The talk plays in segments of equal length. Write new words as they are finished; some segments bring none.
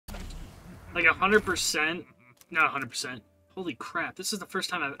Like 100%. Not 100%. Holy crap, this is the first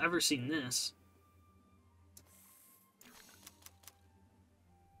time I've ever seen this.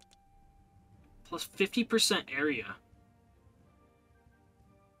 Plus 50% area.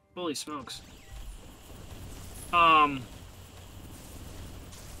 Holy smokes.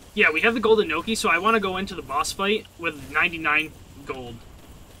 Yeah, we have the golden Noki, so I want to go into the boss fight with 99 gold.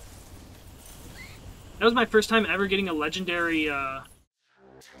 That was my first time ever getting a legendary,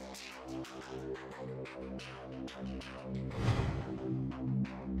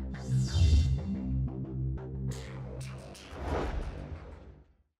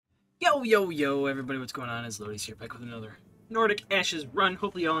 Yo, everybody, what's going on? It's Lodious here, back with another Nordic Ashes run.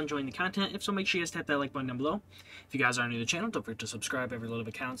 Hopefully y'all enjoying the content. If so, make sure you guys tap that like button down below. If you guys are new to the channel, don't forget to subscribe. Every little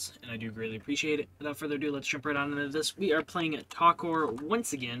bit counts, and I do greatly appreciate it. Without further ado, let's jump right on into this. We are playing Talkor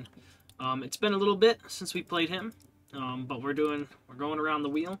once again. It's been a little bit since we played him, but we're going around the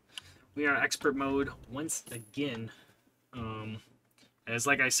wheel. We are expert mode once again. As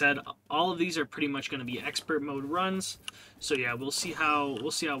like I said, all of these are pretty much going to be expert mode runs. So yeah, we'll see how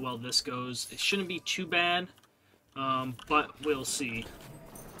well this goes. It shouldn't be too bad, but we'll see.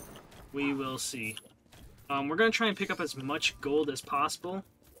 We will see. We're going to try and pick up as much gold as possible,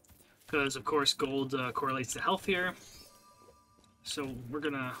 because of course gold correlates to health here. So we're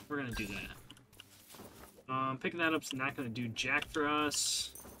gonna do that. Picking that up's not going to do jack for us.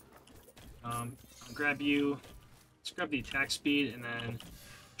 I'll grab you. Let's grab the attack speed and then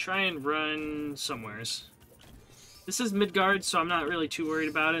try and run somewheres. This is Midgard, so I'm not really too worried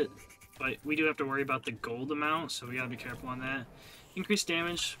about it, but we do have to worry about the gold amount, so we gotta be careful on that. Increased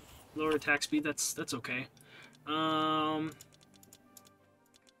damage, lower attack speed, that's okay. I'll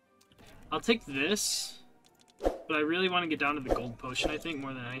take this, but I really want to get down to the gold potion, I think,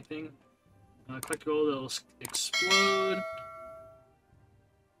 more than anything. Collect gold, it'll explode.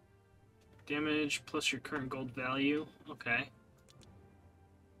 Damage plus your current gold value. Okay.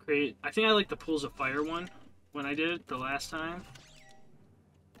 Great. I think I like the Pools of Fire one when I did it the last time.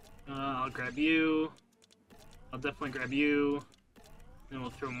 I'll grab you. I'll definitely grab you. And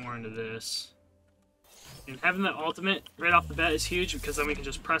we'll throw more into this. And having the ultimate right off the bat is huge, because then we can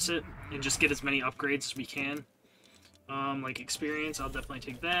just press it and just get as many upgrades as we can. Like experience, I'll definitely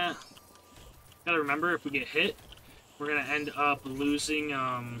take that. Gotta remember, if we get hit, we're gonna end up losing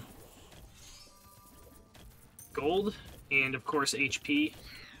gold, and of course HP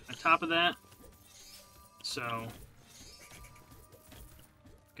on top of that. So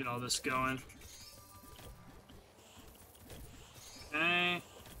get all this going. Okay. I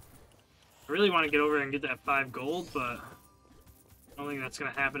really want to get over and get that 5 gold, but I don't think that's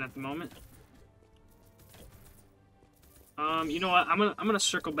gonna happen at the moment. You know what? I'm gonna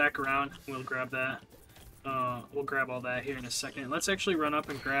circle back around. We'll grab that. We'll grab all that here in a second. Let's actually run up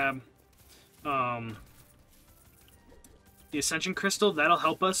and grab the Ascension Crystal. That'll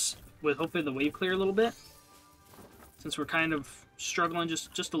help us with hopefully the wave clear a little bit, since we're kind of struggling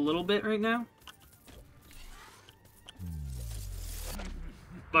just a little bit right now.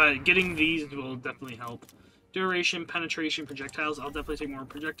 But getting these will definitely help. Duration, penetration, projectiles. I'll definitely take more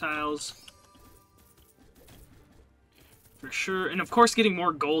projectiles. For sure. And of course getting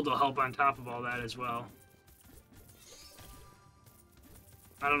more gold will help on top of all that as well.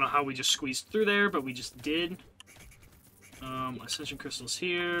 I don't know how we just squeezed through there, but we just did. Ascension Crystals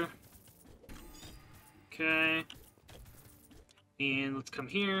here. Okay. And let's come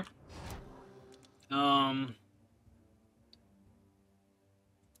here. Yeah.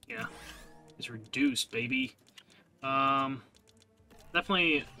 It's reduced, baby.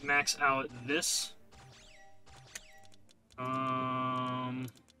 Definitely max out this.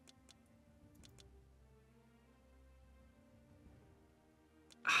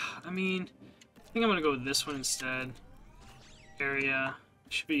 I mean, I think I'm gonna go with this one instead. Area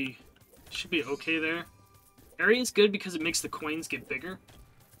should be okay there. Area is good because it makes the coins get bigger.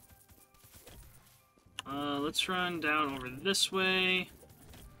 Let's run down over this way.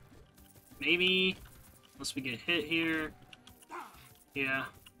 Maybe, unless we get hit here. Yeah.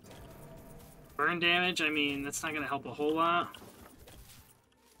 Burn damage, I mean, that's not gonna help a whole lot.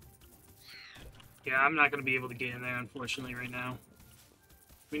 Yeah, I'm not gonna be able to get in there, unfortunately, right now.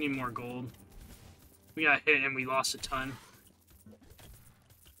 We need more gold. We got hit and we lost a ton.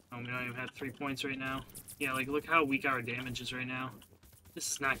 Oh, we don't even have 3 points right now. Yeah, like, look how weak our damage is right now. This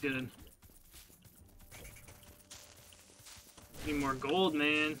is not good. Need more gold,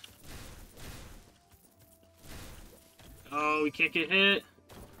 man. Oh, we can't get hit.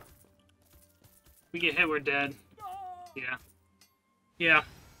 We get hit, we're dead. Yeah. Yeah,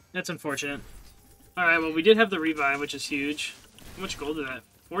 that's unfortunate. Alright, well, we did have the revive, which is huge. How much gold did that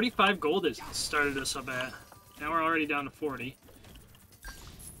 45 gold has started us up at. Now we're already down to 40.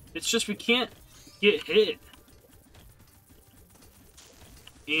 It's just we can't get hit.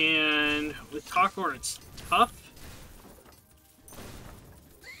 And with Talkor, it's tough.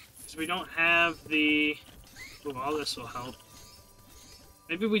 Because we don't have the... Oh, all this will help.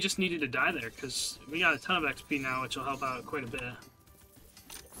 Maybe we just needed to die there, because we got a ton of XP now, which will help out quite a bit.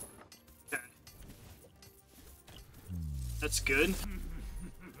 Okay. That's good.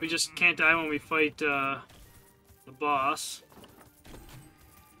 We just can't die when we fight the boss.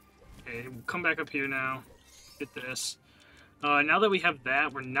 Okay, we'll come back up here now. Get this. Now that we have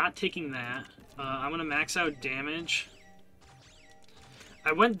that, we're not taking that. I'm going to max out damage.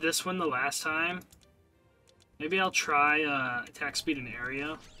 I went this one the last time. Maybe I'll try attack speed and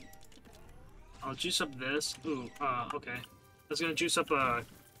area. I'll juice up this. Ooh, okay. I was going to juice up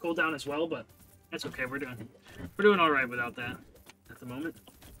cooldown as well, but that's okay. We're doing all right without that at the moment.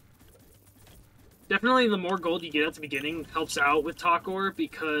 Definitely the more gold you get at the beginning helps out with Talkor,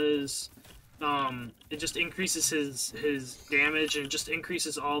 because it just increases his damage and just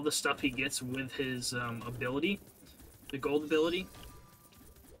increases all the stuff he gets with his ability, the gold ability.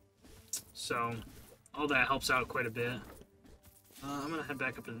 So all that helps out quite a bit. I'm going to head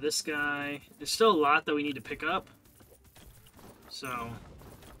back up to this guy. There's still a lot that we need to pick up. So,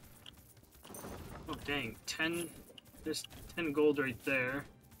 oh dang, 10, there's 10 gold right there.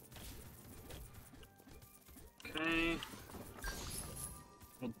 Okay.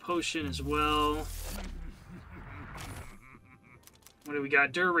 Gold potion as well. What do we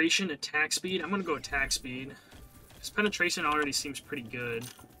got? Duration, attack speed. I'm going to go attack speed. This penetration already seems pretty good.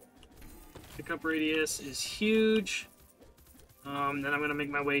 Pickup radius is huge. Then I'm going to make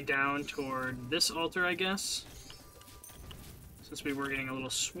my way down toward this altar, I guess. Since we were getting a little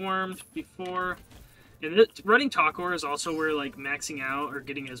swarmed before. And running Talkor is also where, like, maxing out or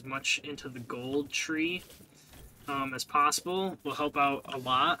getting as much into the gold tree as possible will help out a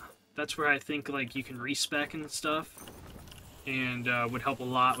lot. That's where I think, like, you can respec and stuff. And would help a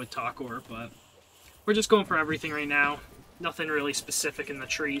lot with Talkor, but we're just going for everything right now. Nothing really specific in the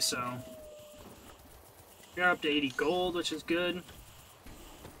tree, so... We are up to 80 gold, which is good.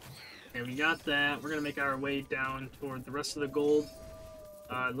 And we got that. We're going to make our way down toward the rest of the gold.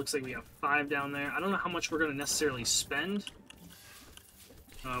 It looks like we have 5 down there. I don't know how much we're going to necessarily spend.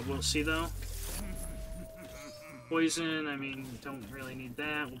 We'll see, though. Poison, I mean, don't really need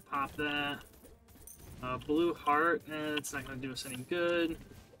that. We'll pop that. Blue heart, it's not going to do us any good.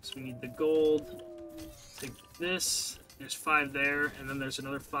 So we need the gold. Take this. There's 5 there, and then there's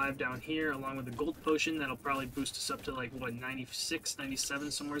another 5 down here, along with the gold potion. That'll probably boost us up to, like, what, 96, 97,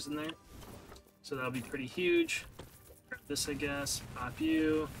 somewhere's in there. So that'll be pretty huge. Grab this, I guess. Pop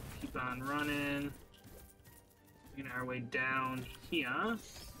you. Keep on running. Making our way down here.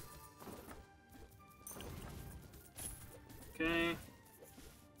 Okay.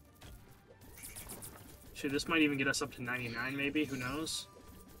 Shoot, this might even get us up to 99, maybe. Who knows?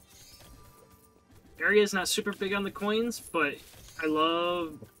 Area is not super big on the coins, but I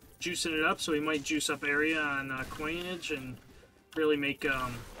love juicing it up, so we might juice up area on coinage and really make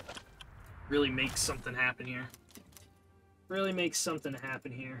something happen here. Really make something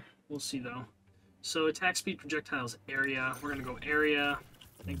happen here. We'll see, though. So attack speed, projectiles, area. We're gonna go area.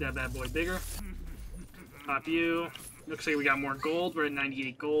 Make that bad boy bigger. Pop you. Looks like we got more gold. We're at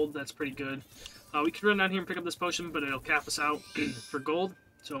 98 gold. That's pretty good. We could run down here and pick up this potion, but it'll cap us out for gold.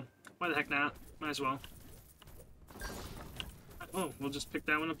 So why the heck not? Might as well. Oh, we'll just pick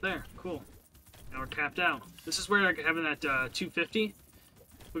that one up there. Cool. Now we're capped out. This is where having that 250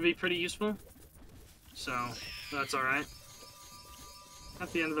 would be pretty useful. So, that's alright.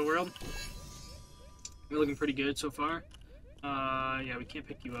 Not the end of the world. We're looking pretty good so far. Yeah, we can't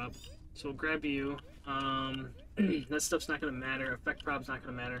pick you up. So we'll grab you. That stuff's not going to matter. Effect prob's not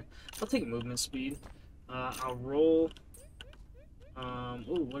going to matter. I'll take movement speed. I'll roll. Oh,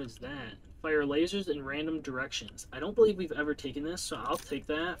 what is that? Fire lasers in random directions. I don't believe we've ever taken this, so I'll take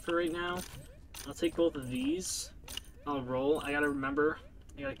that for right now. I'll take both of these. I'll roll. I gotta remember.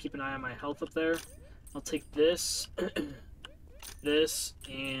 I gotta keep an eye on my health up there. I'll take this, this,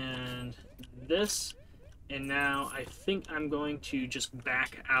 and this. And now I think I'm going to just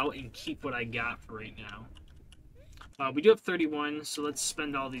back out and keep what I got for right now. We do have 31, so let's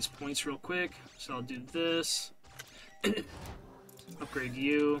spend all these points real quick. So I'll do this. Upgrade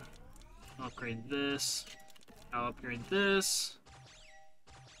you. I'll upgrade this. I'll upgrade this.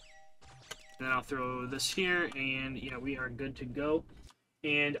 And then I'll throw this here, and yeah, we are good to go.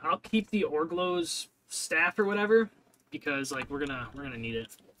 And I'll keep the Orglow's staff or whatever, because like we're gonna need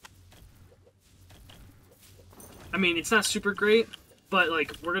it. I mean, it's not super great, But,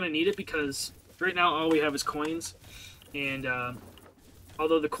 like, we're going to need it because right now all we have is coins. And,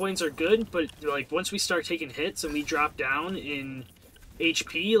 although the coins are good, but, like, once we start taking hits and we drop down in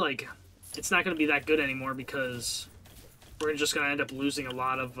HP, like, it's not going to be that good anymore because we're just going to end up losing a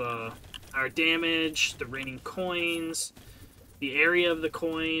lot of our damage, the raining coins, the area of the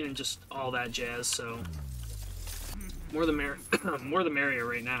coin, and just all that jazz. So, more the merrier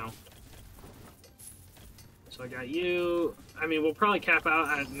right now. So I got you. I mean, we'll probably cap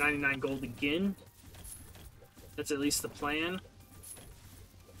out at 99 gold again. That's at least the plan.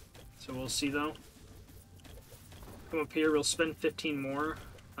 So we'll see, though. Come up here, we'll spend 15 more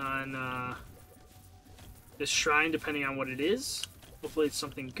on this shrine, depending on what it is. Hopefully it's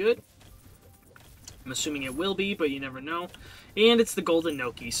something good. I'm assuming it will be, but you never know. And it's the Golden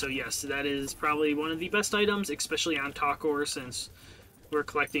Noki, so yes, that is probably one of the best items, especially on Talkor, since we're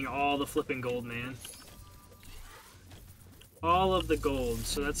collecting all the flipping gold, man. All of the gold,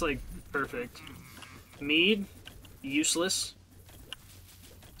 so that's, like, perfect. Mead, useless,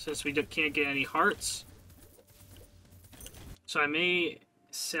 since we can't get any hearts. So I may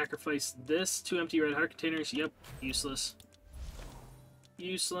sacrifice this. 2 empty red heart containers, yep, useless.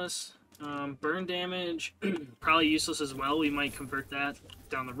 Useless. Burn damage, probably useless as well. We might convert that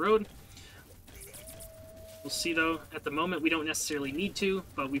down the road. We'll see, though. At the moment, we don't necessarily need to,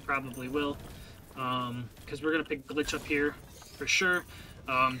 but we probably will. Because we're going to pick Glitch up here for sure.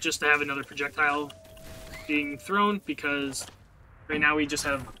 Just to have another projectile being thrown, because right now we just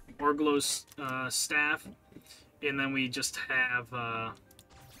have Orglow's staff, and then we just have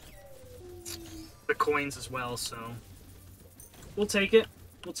the coins as well, so we'll take it.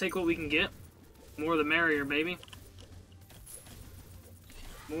 We'll take what we can get. More the merrier, baby.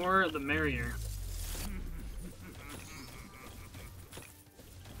 More the merrier.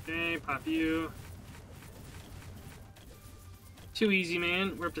 Okay, pop you. Too easy,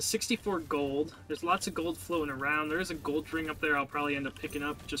 man. We're up to 64 gold. There's lots of gold floating around. There is a gold ring up there I'll probably end up picking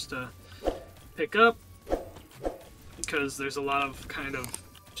up just to pick up. Because there's a lot of kind of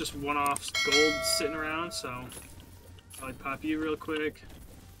just one-off gold sitting around, so I'll pop you real quick.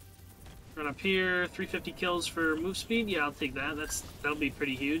 Run up here, 350 kills for move speed. Yeah, I'll take that. That'll be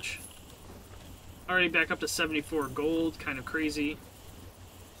pretty huge. Already back up to 74 gold, kind of crazy.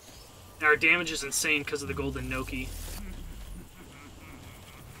 Our damage is insane because of the Golden Noki.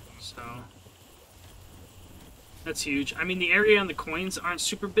 So that's huge. I mean, the area on the coins aren't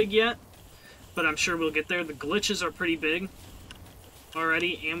super big yet, but I'm sure we'll get there. The glitches are pretty big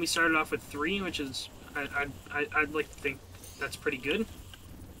already, and we started off with 3, which is I'd like to think that's pretty good.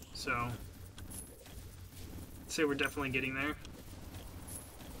 So, I'd say we're definitely getting there.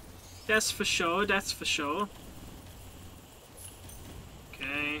 That's for sure, that's for sure.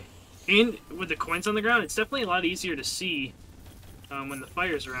 Okay. And with the coins on the ground, it's definitely a lot easier to see when the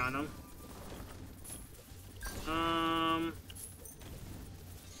fire's around them. I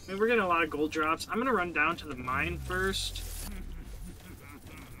mean, we're getting a lot of gold drops. I'm going to run down to the mine first.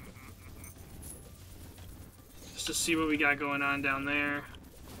 Just to see what we got going on down there.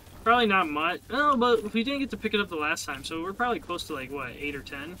 Probably not much. Oh, but we didn't get to pick it up the last time, so we're probably close to, like, what, 8 or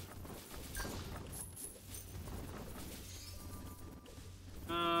 10?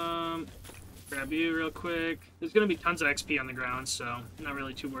 Grab you real quick. There's going to be tons of XP on the ground, so I'm not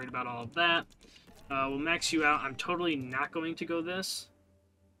really too worried about all of that. We'll max you out. I'm totally not going to go this.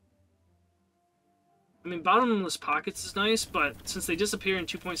 I mean, bottomless pockets is nice, but since they disappear in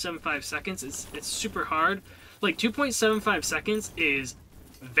 2.75 seconds, it's super hard. Like, 2.75 seconds is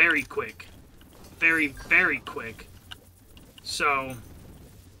very quick. Very, very quick. So,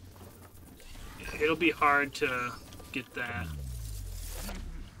 it'll be hard to get that.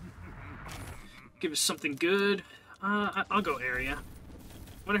 Give us something good. I'll go area.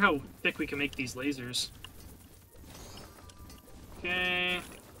 Wonder how thick we can make these lasers. Okay.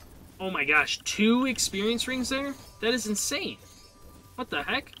 Oh my gosh, 2 experience rings there? That is insane. What the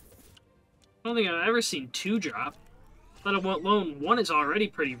heck? I don't think I've ever seen 2 drop. Let alone 1 is already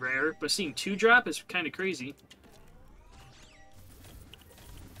pretty rare, but seeing 2 drop is kind of crazy.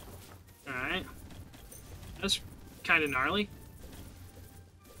 Alright. That's kind of gnarly.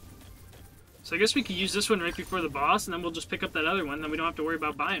 So I guess we could use this one right before the boss, and then we'll just pick up that other one, then we don't have to worry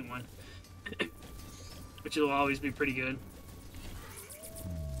about buying one. Which will always be pretty good.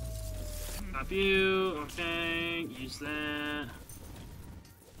 Pop you, okay, use that.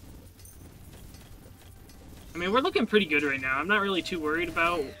 I mean, we're looking pretty good right now. I'm not really too worried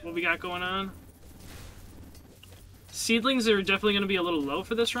about what we got going on. Seedlings are definitely going to be a little low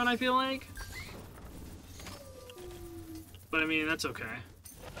for this run, I feel like. But I mean, that's okay.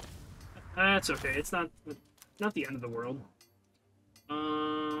 That's okay. It's not the end of the world.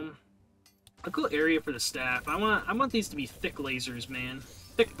 A cool area for the staff. I want these to be thick lasers, man.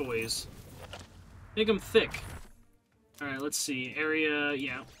 Thick boys. Make them thick. Alright, let's see. Area,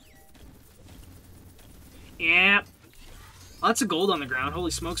 yeah. Yeah. Lots of gold on the ground. Holy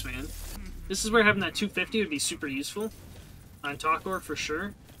smokes, man. This is where having that 250 would be super useful. On Talkor, for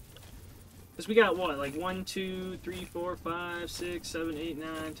sure. Because we got, what, like 1, 2, 3, 4, 5, 6, 7, 8,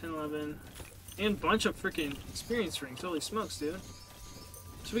 9, 10, 11. And a bunch of freaking experience rings. Holy smokes, dude.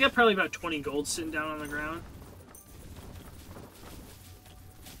 So we got probably about 20 gold sitting down on the ground.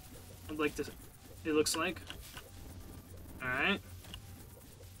 I'd like to... It looks like. Alright.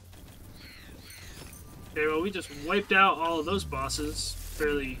 Okay, well, we just wiped out all of those bosses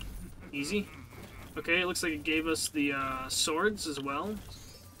fairly easy. Okay, it looks like it gave us the swords as well.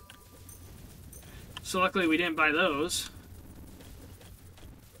 So luckily we didn't buy those.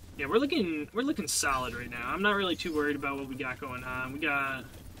 Yeah, we're looking solid right now. I'm not really too worried about what we got going on. We got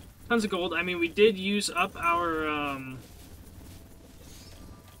tons of gold. I mean, we did use up our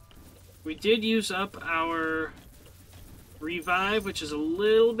revive, which is a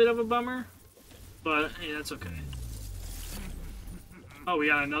little bit of a bummer, but hey, that's okay. Oh, we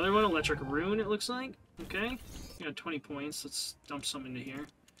got another one, electric rune. It looks like. Okay, we got 20 points. Let's dump some into here.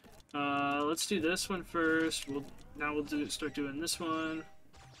 Let's do this one first. We'll start doing this one.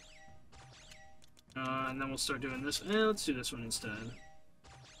 And then we'll start doing this. Let's do this one instead.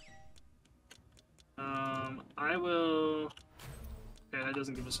 I will... Okay, that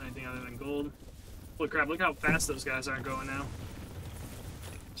doesn't give us anything other than gold. Holy crap, look how fast those guys are going now.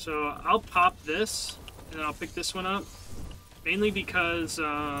 So, I'll pop this, and then I'll pick this one up. Mainly because,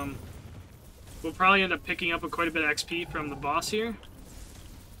 we'll probably end up picking up quite a bit of XP from the boss here.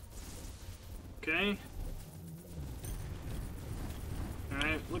 Okay.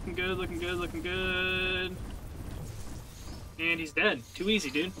 Alright, looking good, looking good, looking good. And he's dead. Too easy,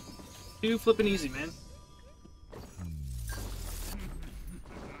 dude. Too flippin' easy, man.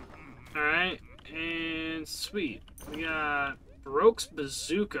 Alright, and sweet. We got Baroque's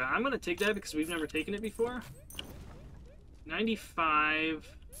Bazooka. I'm gonna take that because we've never taken it before. 95.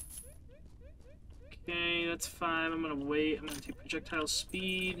 Okay, that's 5. I'm gonna wait. I'm gonna take projectile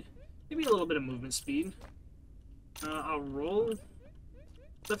speed. Maybe a little bit of movement speed. I'll roll.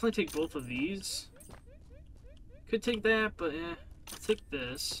 Definitely take both of these. Could take that, but I'll take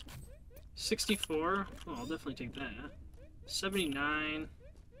this. 64. Oh, I'll definitely take that. 79.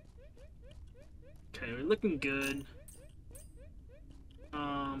 Okay, we're looking good.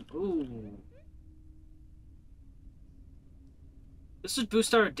 Ooh. This would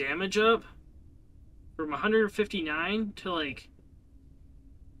boost our damage up from 159 to like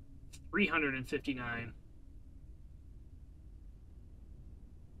 359.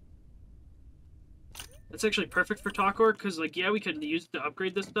 That's actually perfect for Talkor, because, like, yeah, we could use it to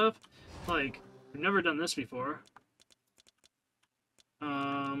upgrade this stuff. Like, we've never done this before.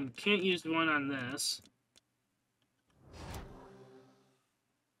 Can't use one on this.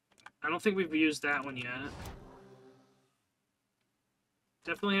 I don't think we've used that one yet.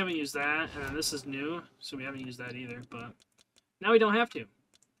 Definitely haven't used that, and then this is new, so we haven't used that either, but now we don't have to.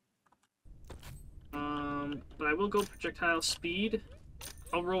 But I will go projectile speed.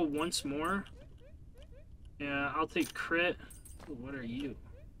 I'll roll once more. Yeah, I'll take crit. Ooh, what are you?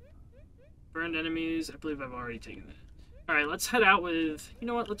 Burned enemies. I believe I've already taken that. Alright, let's head out with... You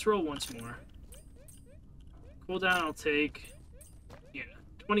know what? Let's roll once more. Cooldown I'll take... Yeah,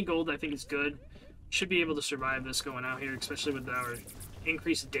 20 gold I think is good. Should be able to survive this going out here, especially with our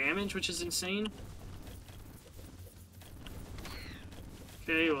increased damage, which is insane.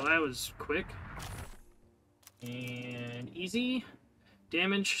 Okay, well that was quick. And easy.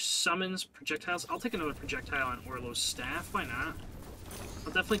 Damage, summons, projectiles. I'll take another projectile on Orlo's staff. Why not?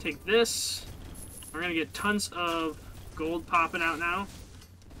 I'll definitely take this. We're going to get tons of gold popping out now.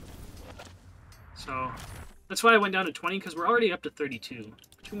 So, that's why I went down to 20, because we're already up to 32.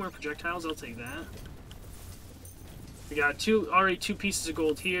 2 more projectiles, I'll take that. We got already two pieces of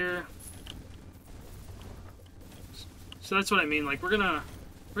gold here. So that's what I mean. Like, we're gonna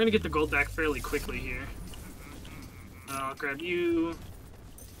get the gold back fairly quickly here. I'll grab you.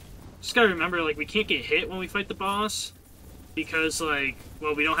 Just gotta remember, like, we can't get hit when we fight the boss because, like,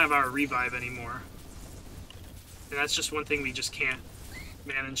 well, we don't have our revive anymore. And that's just one thing we just can't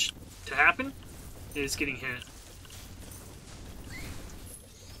manage to happen, is getting hit.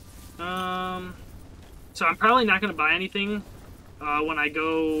 So I'm probably not going to buy anything when I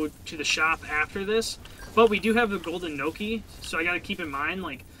go to the shop after this, but we do have the golden Noki, so I got to keep in mind,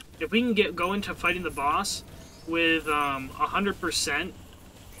 like, if we can go into fighting the boss with 100%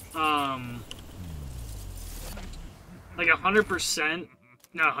 Like 100%.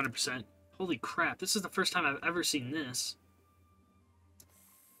 Not 100%. Holy crap, this is the first time I've ever seen this.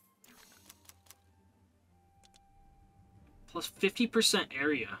 Plus 50%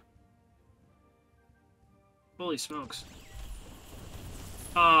 area. Holy smokes.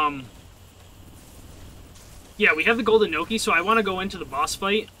 Yeah, we have the golden Noki, so I want to go into the boss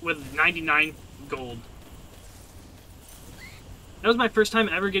fight with 99 gold. That was my first time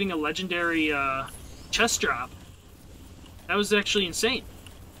ever getting a legendary chest drop. That was actually insane.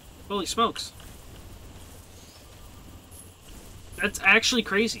 Holy smokes. That's actually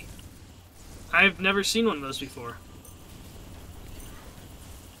crazy. I've never seen one of those before.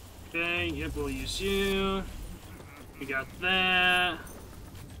 Okay, yep, we'll use you. We got that.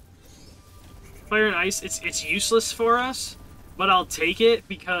 Fire and ice, it's useless for us, but I'll take it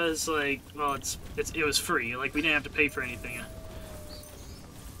because, like, well, it was free. Like, we didn't have to pay for anything.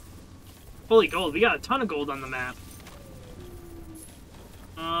 Holy gold, we got a ton of gold on the map.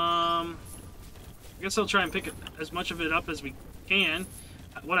 I guess I'll try and pick as much of it up as we can.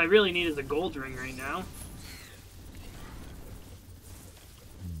 What I really need is a gold ring right now.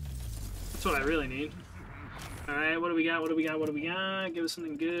 That's what I really need. Alright, what do we got? What do we got? What do we got? Give us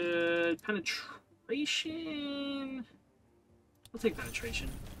something good. Penetration. I'll take penetration.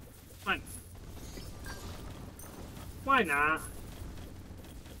 Fine. Why not?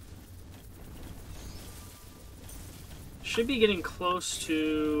 Should be getting close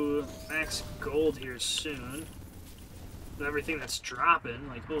to max gold here soon. With everything that's dropping.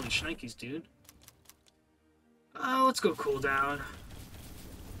 Like, holy shnikes, dude. Let's go cooldown.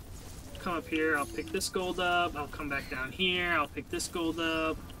 Come up here, I'll pick this gold up. I'll come back down here, I'll pick this gold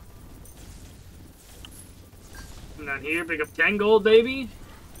up. Come down here, pick up 10 gold, baby.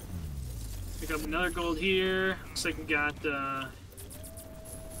 Pick up another gold here. Looks like we got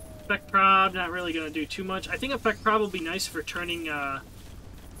effect prob, not really gonna do too much. I think effect prob will be nice for turning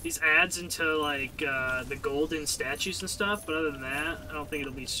these ads into like the golden statues and stuff, but other than that, I don't think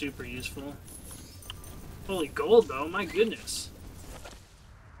it'll be super useful. Holy gold though, my goodness.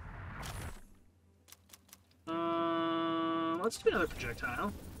 Let's do another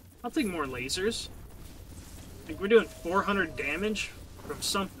projectile. I'll take more lasers. I think we're doing 400 damage from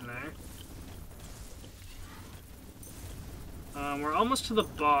something there. We're almost to the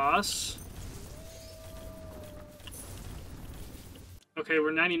boss. Okay,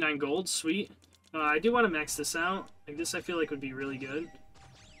 we're 99 gold. Sweet. I do want to max this out. Like this, I feel like would be really good.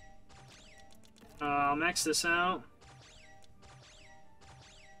 I'll max this out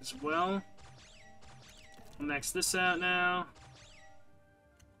as well. I'll max this out now.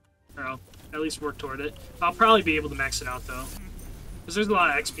 Or I'll at least work toward it. I'll probably be able to max it out though, because there's a lot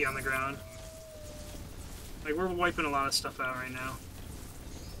of XP on the ground. Like we're wiping a lot of stuff out right now.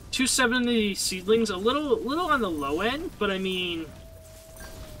 270 seedlings, a little on the low end, but I mean,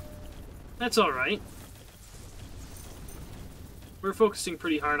 that's all right. We're focusing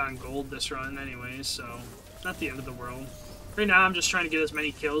pretty hard on gold this run anyways, so not the end of the world. Right now, I'm just trying to get as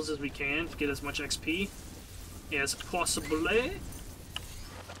many kills as we can to get as much XP as possible.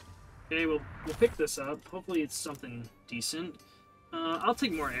 Okay, we'll pick this up. Hopefully it's something decent. I'll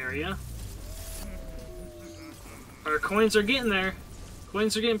take more area. Our coins are getting there.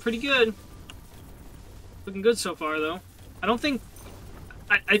 Coins are getting pretty good. Looking good so far, though. I don't think...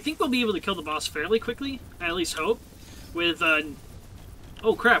 I think we'll be able to kill the boss fairly quickly. I at least hope. With,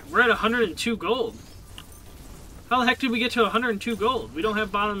 oh crap, we're at 102 gold. How the heck did we get to 102 gold? We don't have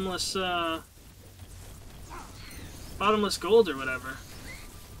bottomless, bottomless gold or whatever.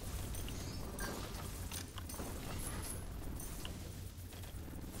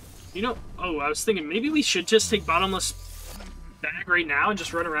 You know, oh, I was thinking maybe we should just take bottomless bag right now and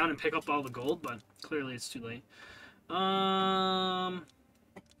just run around and pick up all the gold, but clearly it's too late.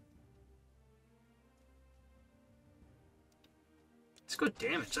 Let's go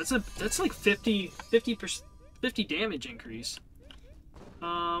damage. That's like 50 damage increase.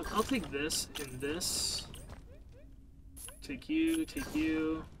 I'll take this and this. Take you, take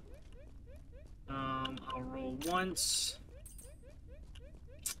you. I'll roll once.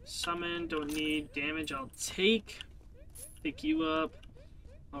 Summon, don't need damage, I'll take. Pick you up.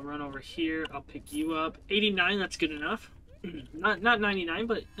 I'll run over here, I'll pick you up. 89, that's good enough. not 99,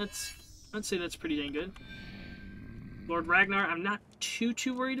 but I'd say that's pretty dang good. Lord Ragnar, I'm not too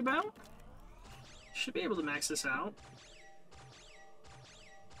worried about. Should be able to max this out.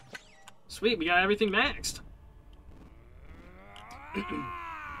 Sweet, we got everything maxed.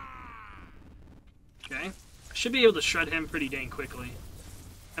 Okay. Should be able to shred him pretty dang quickly.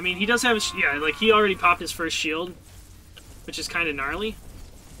 I mean, he does have a... Yeah, like, he already popped his first shield, which is kind of gnarly.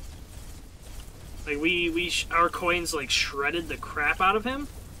 Like, our coins, like, shredded the crap out of him,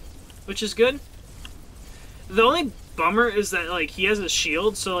 which is good. The only bummer is that, like, he has a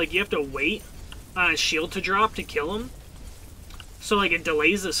shield, so, like, you have to wait on a shield to drop to kill him. So, like, it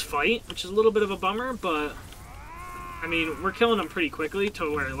delays this fight, which is a little bit of a bummer, but, I mean, we're killing him pretty quickly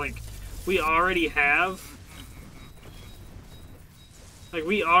to where, like, we already have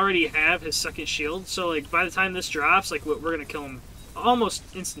his second shield, so, like, by the time this drops, like, we're gonna kill him almost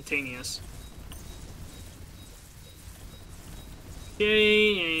instantaneous.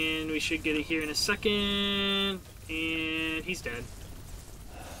 Okay, and we should get it here in a second, and he's dead.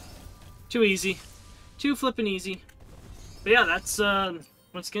 Too easy. Too flippin' easy. But yeah, that's,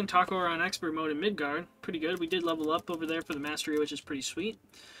 once again, talk over on expert mode in Midgard. Pretty good. We did level up over there for the mastery, which is pretty sweet.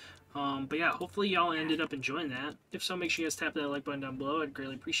 But yeah, hopefully y'all ended up enjoying that. If so, make sure you guys tap that like button down below. I'd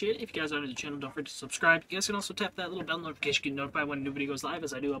greatly appreciate it. If you guys are new to the channel, don't forget to subscribe. You guys can also tap that little bell notification to get notified when a new video goes live,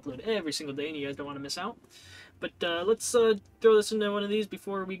 as I do upload every single day and you guys don't want to miss out. But let's throw this into one of these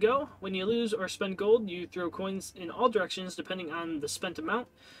before we go. When you lose or spend gold, you throw coins in all directions depending on the spent amount.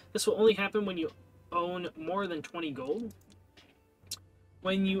 This will only happen when you own more than 20 gold.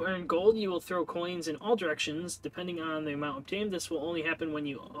 When you earn gold, you will throw coins in all directions, depending on the amount obtained. This will only happen when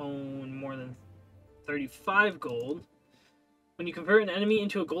you own more than 35 gold. When you convert an enemy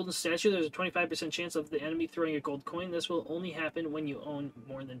into a golden statue, there's a 25% chance of the enemy throwing a gold coin. This will only happen when you own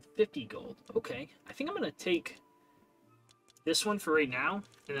more than 50 gold. Okay, I think I'm going to take this one for right now,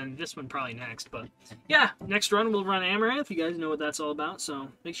 and then this one probably next. But yeah, next run we'll run Amaranth. You guys know what that's all about, so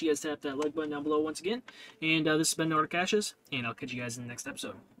make sure you guys tap that like button down below once again. And this has been Nordic Ashes, and I'll catch you guys in the next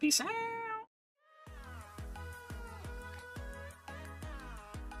episode. Peace out!